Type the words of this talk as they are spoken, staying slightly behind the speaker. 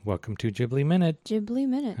Welcome to Ghibli Minute. Ghibli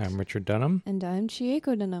Minute. I'm Richard Dunham. And I'm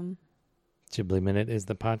Chieko Dunham. Ghibli Minute is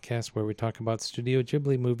the podcast where we talk about Studio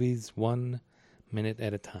Ghibli movies 1 minute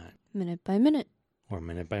at a time. Minute by minute. Or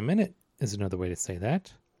minute by minute is another way to say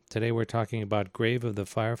that. Today we're talking about Grave of the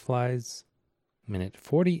Fireflies, minute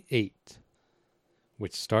 48,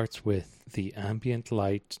 which starts with the ambient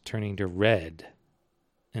light turning to red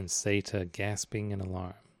and Seita gasping in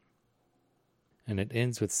alarm. And it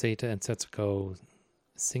ends with Seita and Setsuko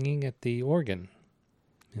singing at the organ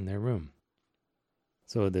in their room.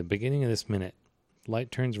 So at the beginning of this minute,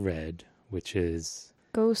 light turns red, which is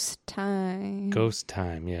Ghost time. ghost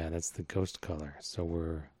time. Yeah, that's the ghost color. So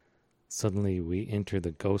we enter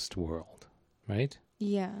the ghost world, right?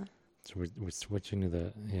 Yeah. So we're switching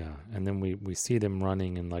to and then we see them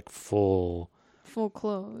running in like full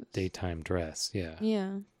clothes. daytime dress. Yeah.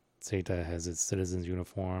 Yeah. Seita has his citizen's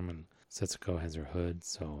uniform and Setsuko has her hood.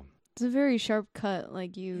 So It's a very sharp cut.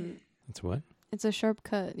 it's what? It's a sharp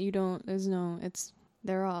cut.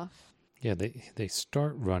 They're off. Yeah, they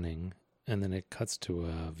start running, and then it cuts to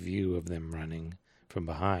a view of them running from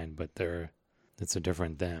behind, but it's a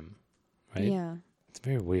different them, right? Yeah. It's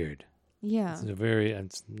very weird. Yeah.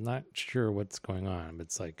 It's not sure what's going on, but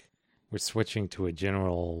it's like we're switching to a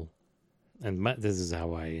general, and this is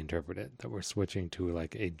how I interpret it, that we're switching to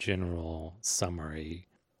like a general summary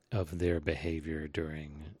of their behavior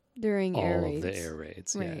during air all of the raids. right.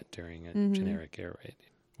 Raids, right. yeah, during a generic air raid,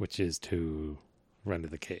 which is to run to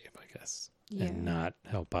the cave, I guess, and not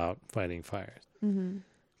help out fighting fires.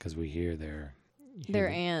 Because we hear their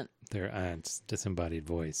aunt's disembodied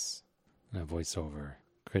voice, and a voiceover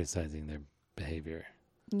criticizing their behavior.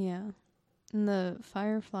 Yeah, and the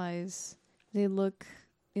fireflies, they look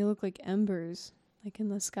like embers, like in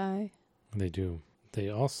the sky. They do. They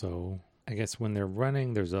also, I guess, when they're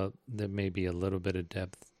running, there may be a little bit of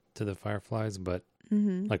depth to the fireflies, but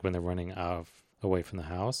like when they're running away from the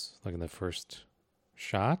house, like in the first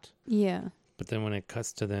shot. Yeah. But then when it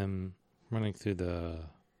cuts to them running through the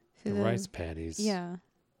rice paddies,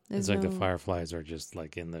 it's like the fireflies are just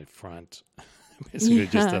like in the front, basically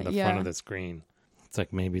just on the front of the screen. It's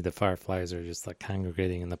like maybe the fireflies are just like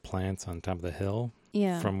congregating in the plants on top of the hill,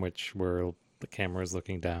 from which where the camera is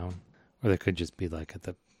looking down, or they could just be like at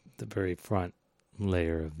the very front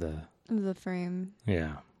layer of the frame.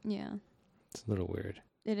 Yeah. Yeah. It's a little weird.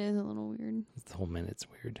 It is a little weird. The whole minute's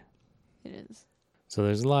weird. It is. So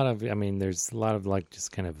there's a lot of like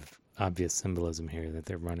just kind of obvious symbolism here that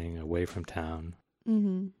they're running away from town.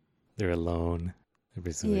 Mm-hmm. They're alone. They're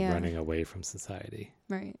basically running away from society.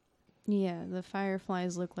 Right. Yeah, the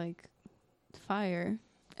fireflies look like fire,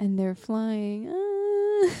 and they're flying.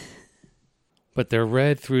 But they're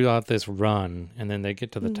red throughout this run, and then they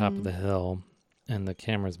get to the top of the hill, and the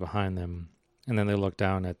camera's behind them, and then they look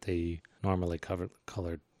down at the normally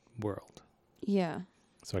colored world. Yeah.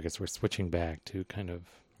 So I guess we're switching back to kind of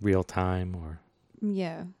real time, or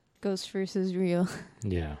ghost versus real.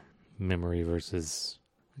 Yeah, memory versus.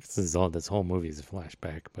 This whole movie is a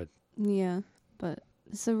flashback, but but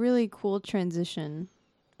it's a really cool transition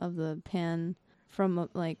of the pan from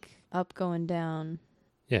like up going down.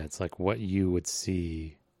 Yeah, it's like what you would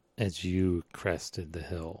see as you crested the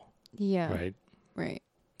hill. Yeah. Right. Right.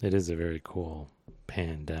 It is a very cool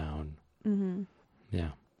pan down. Mm-hmm.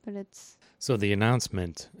 Yeah. But it's... So the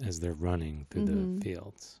announcement as they're running through the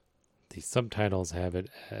fields, the subtitles have it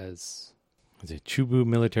as Chubu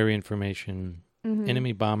military information.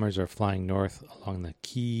 Enemy bombers are flying north along the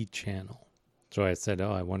Key Channel. So I said,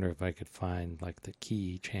 I wonder if I could find like the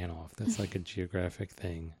Key Channel, if that's like a geographic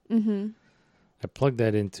thing. I plugged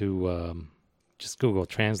that into just Google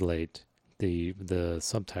Translate, the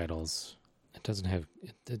subtitles. It doesn't have,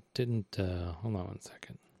 it didn't, hold on one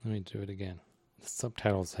second. Let me do it again. The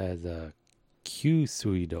subtitles had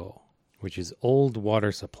Kyusuido, which is old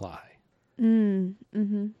water supply. So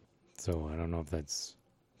I don't know if that's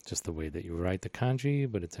just the way that you write the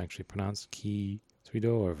kanji, but it's actually pronounced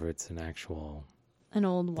Kyusuido, or if it's an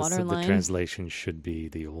old water line. The translation should be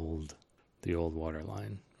the old water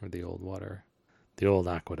line, or the old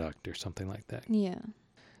aqueduct, or something like that. Yeah.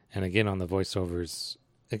 And again, on the voiceovers,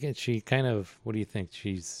 she kind of, what do you think?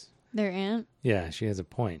 She's their aunt? Yeah, she has a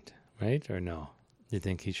point. Right or no? You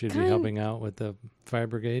think he should be helping out with the fire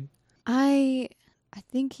brigade? I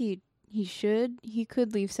think he should. He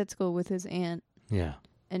could leave Setsuko with his aunt. Yeah.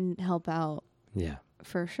 And help out. Yeah.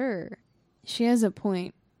 For sure. She has a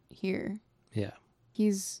point here. Yeah.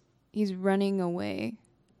 He's running away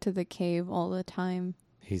to the cave all the time.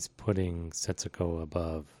 He's putting Setsuko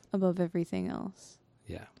above everything else.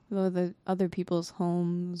 Yeah. Above the other people's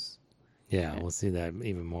homes. Yeah, we'll see that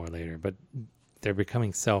even more later. But they're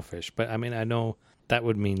becoming selfish. But I mean, I know that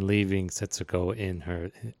would mean leaving Setsuko in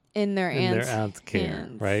their in aunt's, their aunt's care,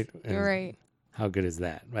 hands. right? You're right. How good is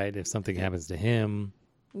that, right? If something happens to him,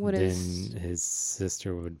 What then is his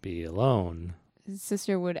sister would be alone his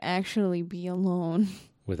sister would actually be alone.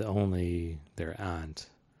 with only their aunt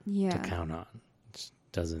Yeah. to count on, which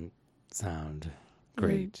doesn't sound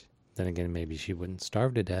great. Then again, maybe she wouldn't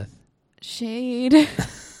starve to death, Shade.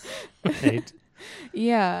 right?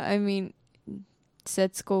 Yeah, I mean,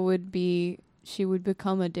 Setsuko would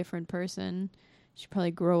become a different person. She'd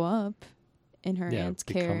probably grow up in her aunt's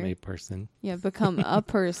become care. a person. Yeah, become a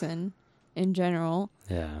person in general.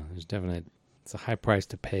 Yeah, there's definitely, it's a high price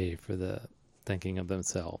to pay for the thinking of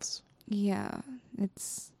themselves. Yeah,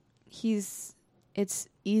 it's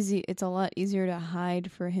easy. It's a lot easier to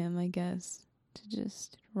hide for him, I guess, to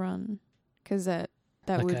just run, because that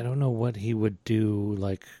Like, would. I don't know what he would do,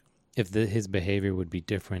 like, if his behavior would be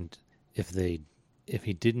different if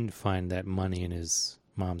he didn't find that money in his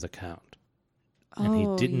mom's account. And he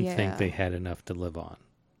didn't think they had enough to live on.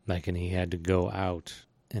 Like, and he had to go out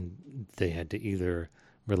and they had to either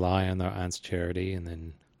rely on their aunt's charity and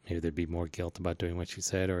then maybe there'd be more guilt about doing what she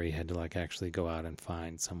said, or he had to, like, actually go out and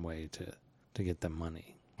find some way to get them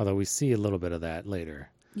money. Although we see a little bit of that later.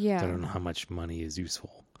 Yeah. I don't know how much money is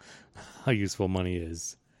useful. How useful money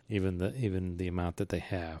is, even the amount that they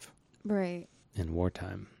have Right. in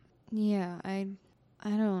wartime. Yeah, I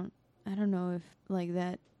don't know if like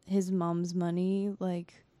that his mom's money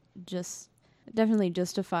like just definitely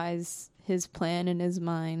justifies his plan in his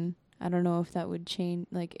mind. I don't know if that would change,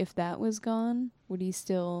 like if that was gone, would he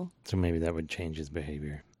still? So maybe that would change his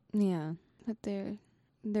behavior. Yeah, but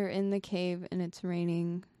they're in the cave and it's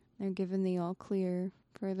raining. They're given the all clear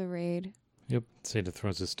for the raid. Yep. Seda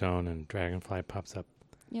throws a stone and Dragonfly pops up.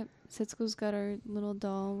 Yep, Setsuko's got her little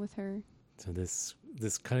doll with her. So this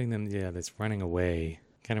cutting them, this running away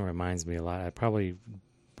kind of reminds me a lot. I probably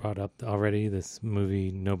brought up already this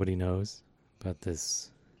movie Nobody Knows, about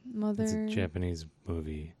this. Mother. It's a Japanese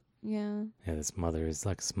movie. Yeah. Yeah, this mother is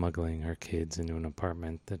like smuggling her kids into an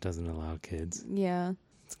apartment that doesn't allow kids. Yeah.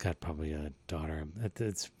 It's got probably a daughter.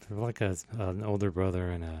 It's like an older brother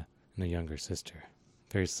and a younger sister.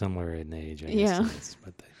 Very similar in age, I guess. Yeah. To this,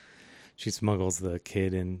 but she smuggles the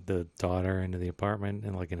kid and the daughter into the apartment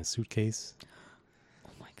and like in a suitcase. Oh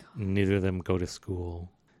my god. Neither of them go to school,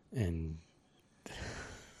 and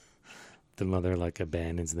the mother like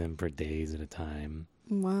abandons them for days at a time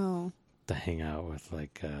Wow. to hang out with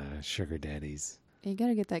like sugar daddies. You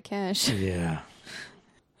gotta get that cash. Yeah.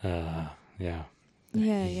 Yeah.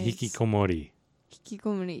 Yeah. Hikikomori.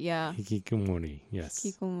 Hikikomori. Yeah. Hikikomori. Yes.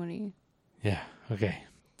 Hikikomori. Yeah. Okay.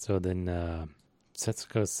 So then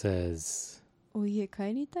Setsuko says, お家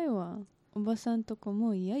帰りたいわ。おばさんとこ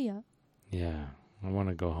も嫌や。 yeah, I want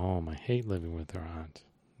to go home. I hate living with our aunt.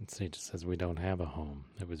 And Sage says we don't have a home.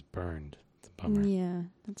 It was burned. It's a bummer. Yeah,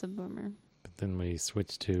 that's a bummer. But then we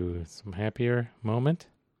switch to some happier moment,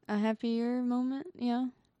 A happier moment, yeah.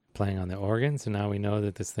 playing on the organ. So now we know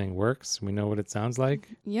that this thing works. We know what it sounds like.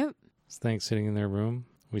 Yep. This thing sitting in their room.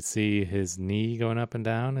 We see his knee going up and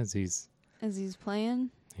down as he's As he's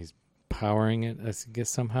playing. powering it. I guess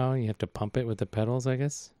somehow you have to pump it with the pedals, I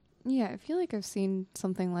guess. Yeah, I feel like I've seen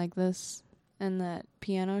something like this in that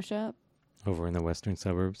piano shop. Over in the western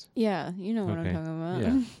suburbs. Yeah, you know what Okay. I'm talking about.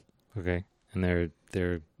 Yeah. Okay. And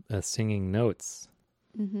they're singing notes.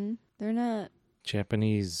 Mm-hmm. They're not.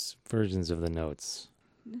 Japanese versions of the notes.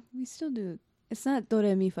 We still do. It's not do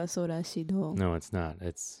re mi fa sol la si do. No, it's not.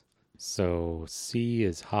 It's so C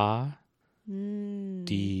is ha, Mm.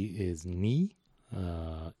 D is ni,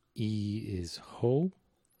 E is ho,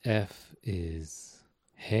 F is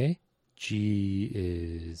he, G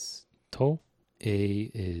is to,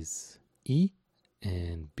 A is I,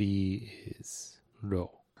 and B is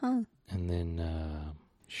ro. Huh. And then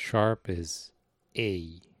sharp is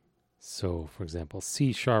A. So, for example,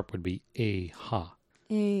 C sharp would be A ha.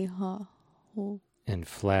 A ha ho And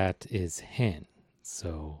flat is hen.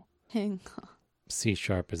 So heng ha. C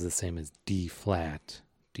sharp is the same as D flat.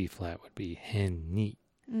 D flat would be hen ni.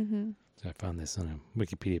 Mm-hmm. So I found this on a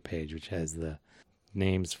Wikipedia page which has the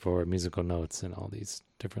names for musical notes in all these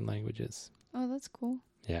different languages. Oh, that's cool.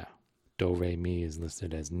 Yeah. Do, re, mi is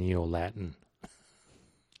listed as Neo-Latin.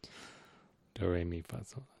 Do, re, mi, fa,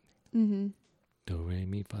 sol. Mm-hmm. Do, re,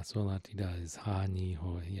 mi, fa, sol, la, ti, da is ha, ni,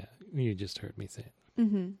 ho. Yeah, you just heard me say it.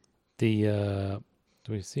 Mm-hmm. Do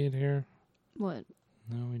we see it here? What?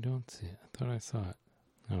 No, we don't see it. I thought I saw it.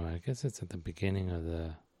 Oh, I guess it's at the beginning of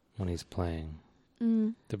when he's playing.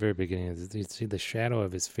 Mm. The very beginning, you see the shadow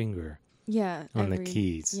of his finger Yeah. on the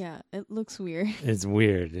keys. Yeah, it looks weird. It's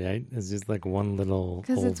weird, right? It's just like one little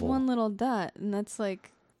Because it's oval. one little dot, and that's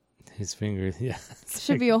like His finger, yeah.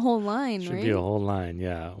 Should be a whole line, should right? be a whole line,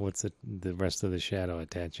 yeah. What's it? The rest of the shadow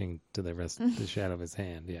attaching to the rest of the shadow of his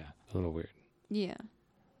hand, yeah. A little weird. Yeah.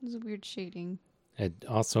 It was a weird shading. I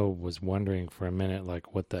also was wondering for a minute,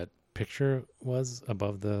 like, what that picture was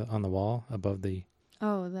on the wall, above the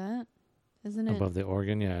Oh, that? Isn't it? above the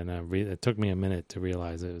organ, yeah. And it took me a minute to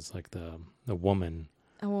realize it was like the woman.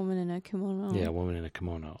 A woman in a kimono. Yeah, a woman in a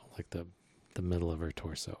kimono, like the middle of her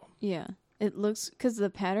torso. Yeah. It looks, because the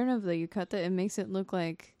pattern of the yukata, it makes it look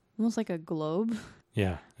like, almost like a globe.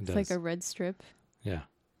 Yeah, it It's does. like a red strip Yeah,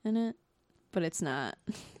 in it. But it's not.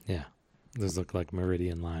 yeah. Those look like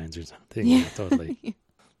meridian lines or something. Yeah. Yeah, totally.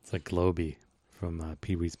 It's like Globey from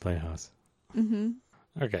Pee-wee's Playhouse. Mm-hmm.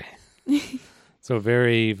 Okay. So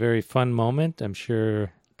very, very fun moment. I'm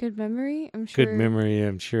sure. Good memory, I'm sure. Good memory.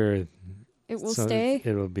 I'm sure. It will stay.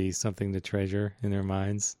 It will be something to treasure in their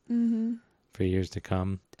minds Mm-hmm. for years to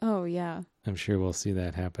come. Oh, yeah. I'm sure we'll see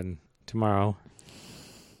that happen tomorrow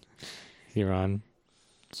here on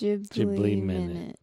Ghibli Ghibli Minute. Minute.